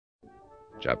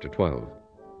Chapter 12.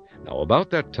 Now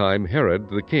about that time Herod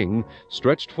the king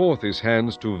stretched forth his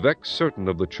hands to vex certain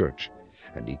of the church,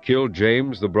 and he killed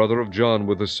James the brother of John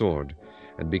with a sword.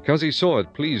 And because he saw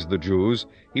it pleased the Jews,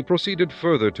 he proceeded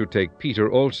further to take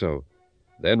Peter also.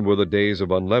 Then were the days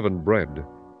of unleavened bread.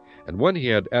 And when he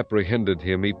had apprehended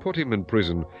him, he put him in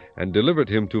prison, and delivered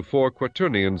him to 4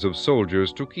 quaternions of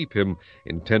soldiers to keep him,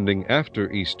 intending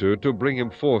after Easter to bring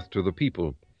him forth to the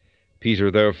people.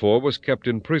 Peter therefore was kept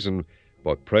in prison,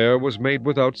 but prayer was made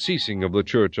without ceasing of the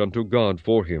church unto God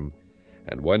for him.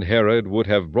 And when Herod would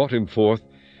have brought him forth,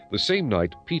 the same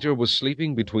night Peter was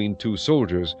sleeping between 2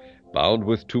 soldiers, bound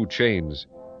with 2 chains,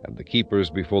 and the keepers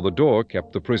before the door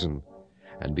kept the prison.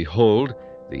 And behold,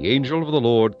 the angel of the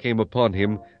Lord came upon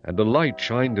him, and a light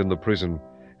shined in the prison.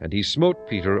 And he smote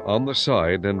Peter on the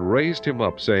side, and raised him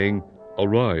up, saying,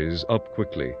 Arise up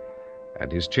quickly.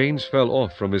 And his chains fell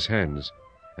off from his hands.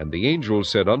 And the angel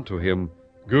said unto him,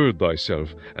 Gird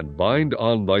thyself, and bind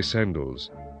on thy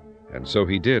sandals. And so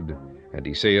he did. And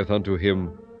he saith unto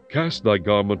him, Cast thy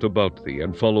garment about thee,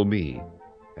 and follow me.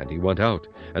 And he went out,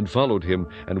 and followed him,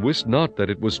 and wist not that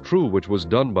it was true which was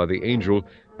done by the angel,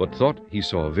 but thought he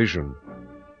saw a vision.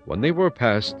 When they were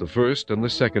past the first and the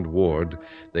second ward,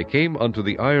 they came unto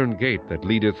the iron gate that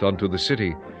leadeth unto the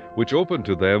city, which opened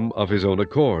to them of his own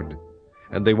accord.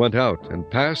 And they went out, and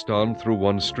passed on through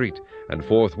one street, and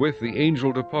forthwith the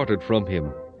angel departed from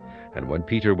him. And when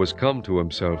Peter was come to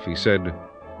himself, he said,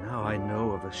 Now I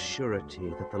know of a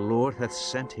surety that the Lord hath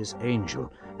sent his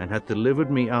angel, and hath delivered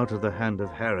me out of the hand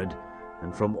of Herod,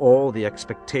 and from all the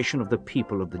expectation of the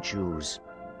people of the Jews.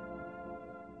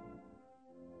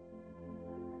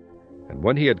 And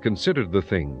when he had considered the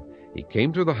thing, he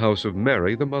came to the house of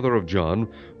Mary, the mother of John,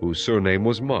 whose surname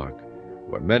was Mark,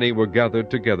 where many were gathered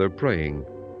together praying.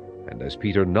 And as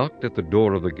Peter knocked at the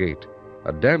door of the gate,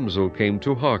 a damsel came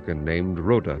to hearken, named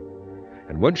Rhoda.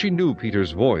 And when she knew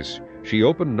Peter's voice, she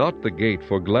opened not the gate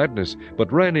for gladness,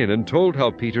 but ran in, and told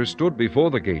how Peter stood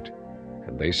before the gate.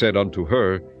 And they said unto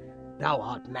her, Thou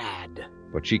art mad.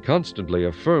 But she constantly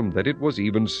affirmed that it was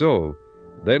even so.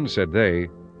 Then said they,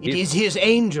 It is his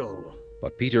angel.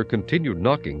 But Peter continued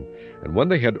knocking, and when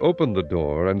they had opened the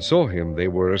door, and saw him, they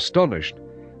were astonished.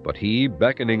 But he,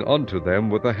 beckoning unto them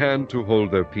with a hand to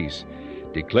hold their peace,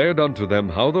 declared unto them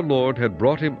how the Lord had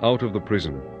brought him out of the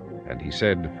prison. And he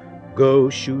said, Go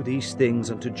shew these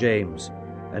things unto James,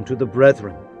 and to the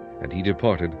brethren. And he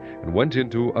departed, and went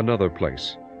into another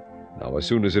place. Now as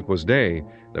soon as it was day,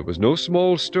 there was no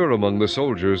small stir among the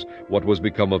soldiers what was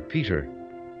become of Peter.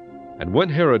 And when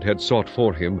Herod had sought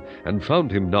for him, and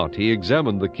found him not, he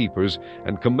examined the keepers,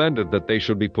 and commanded that they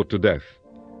should be put to death.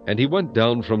 And he went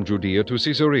down from Judea to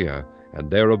Caesarea, and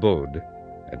there abode.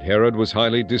 And Herod was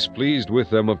highly displeased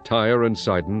with them of Tyre and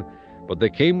Sidon, but they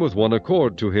came with one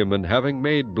accord to him, and having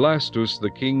made Blastus the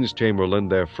king's chamberlain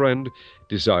their friend,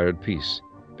 desired peace,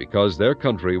 because their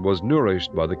country was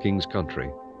nourished by the king's country.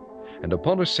 And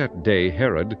upon a set day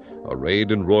Herod,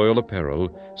 arrayed in royal apparel,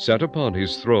 sat upon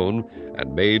his throne,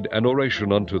 and made an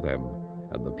oration unto them.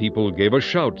 And the people gave a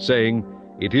shout, saying,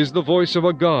 It is the voice of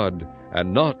a God,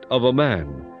 and not of a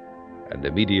man. And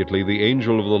immediately the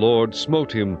angel of the Lord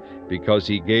smote him, because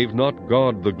he gave not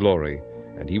God the glory,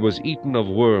 and he was eaten of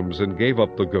worms, and gave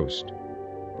up the ghost.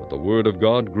 But the word of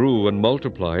God grew and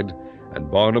multiplied,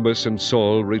 and Barnabas and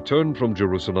Saul returned from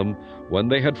Jerusalem, when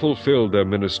they had fulfilled their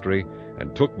ministry,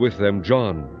 and took with them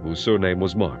John, whose surname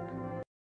was Mark.